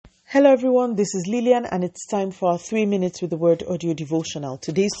Hello everyone, this is Lillian and it's time for our 3 minutes with the word audio devotional.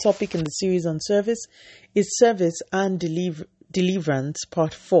 Today's topic in the series on service is service and deliverance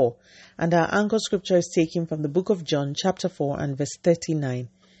part 4, and our anchor scripture is taken from the book of John chapter 4 and verse 39.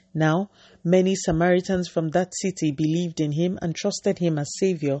 Now, many Samaritans from that city believed in him and trusted him as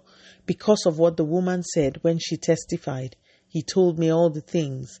Savior because of what the woman said when she testified, "He told me all the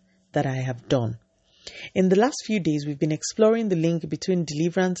things that I have done." In the last few days, we've been exploring the link between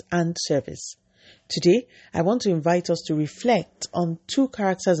deliverance and service. Today, I want to invite us to reflect on two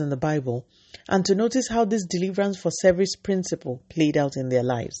characters in the Bible and to notice how this deliverance for service principle played out in their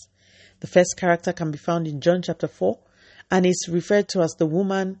lives. The first character can be found in John chapter 4 and is referred to as the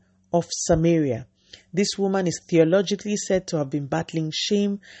woman of Samaria. This woman is theologically said to have been battling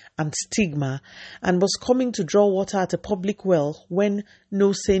shame and stigma and was coming to draw water at a public well when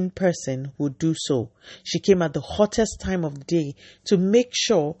no sane person would do so. She came at the hottest time of the day to make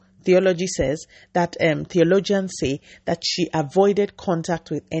sure, theologians say that she avoided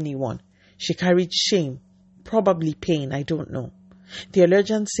contact with anyone. She carried shame, probably pain, I don't know.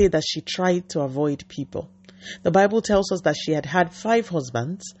 Theologians say that she tried to avoid people. The Bible tells us that she had had 5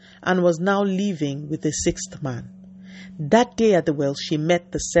 husbands and was now living with the 6th man. That day at the well, she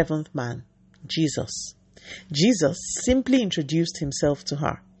met the 7th man, Jesus. Jesus simply introduced himself to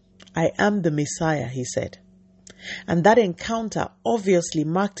her. "I am the Messiah," he said. And that encounter obviously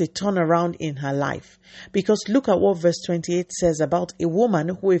marked a turnaround in her life, because look at what verse 28 says about a woman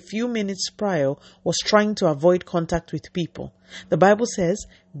who a few minutes prior was trying to avoid contact with people. The Bible says,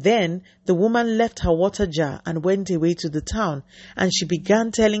 "Then the woman left her water jar and went away to the town, and she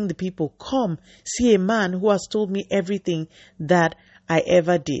began telling the people, 'Come, see a man who has told me everything that I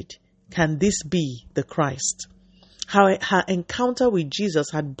ever did. Can this be the Christ?'" Her encounter with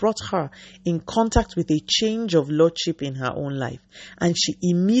Jesus had brought her in contact with a change of lordship in her own life, and she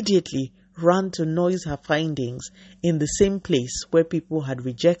immediately ran to noise her findings in the same place where people had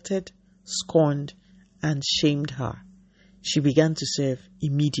rejected, scorned, and shamed her. She began to serve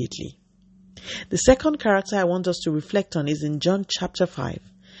immediately. The second character I want us to reflect on is in John chapter 5.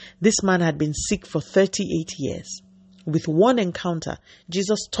 This man had been sick for 38 years. With one encounter,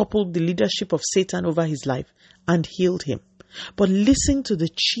 Jesus toppled the leadership of Satan over his life and healed him. But listen to the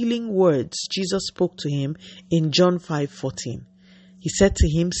chilling words Jesus spoke to him in John 5:14. He said to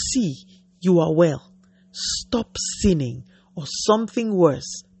him, "See, you are well. Stop sinning, or something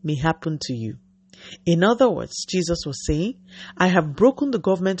worse may happen to you." In other words, Jesus was saying, "I have broken the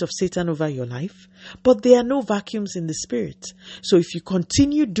government of Satan over your life, but there are no vacuums in the spirit. So if you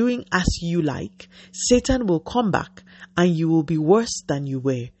continue doing as you like, Satan will come back and you will be worse than you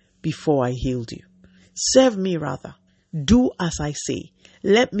were before I healed you. Serve me rather. Do as I say.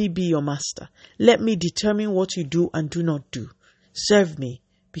 Let me be your master. Let me determine what you do and do not do. Serve me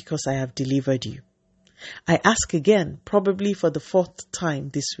because I have delivered you." I ask again, probably for the 4th time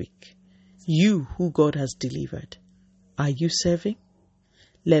this week, you who God has delivered, are you serving?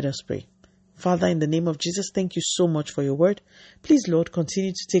 Let us pray. Father, in the name of Jesus, thank you so much for your word. Please, Lord,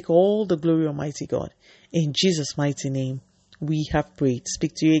 continue to take all the glory, Almighty God. In Jesus' mighty name, we have prayed.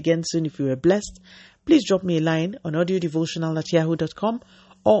 Speak to you again soon if you were blessed. Please drop me a line on audiodevotional@yahoo.com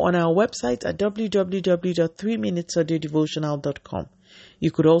or on our website at www.3minutesaudiodevotional.com. You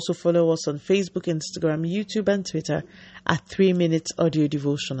could also follow us on Facebook, Instagram, YouTube, and Twitter at 3 Minutes Audio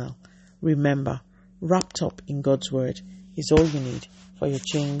Devotional. Remember, wrapped up in God's word is all you need for your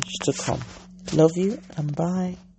change to come. Love you and bye.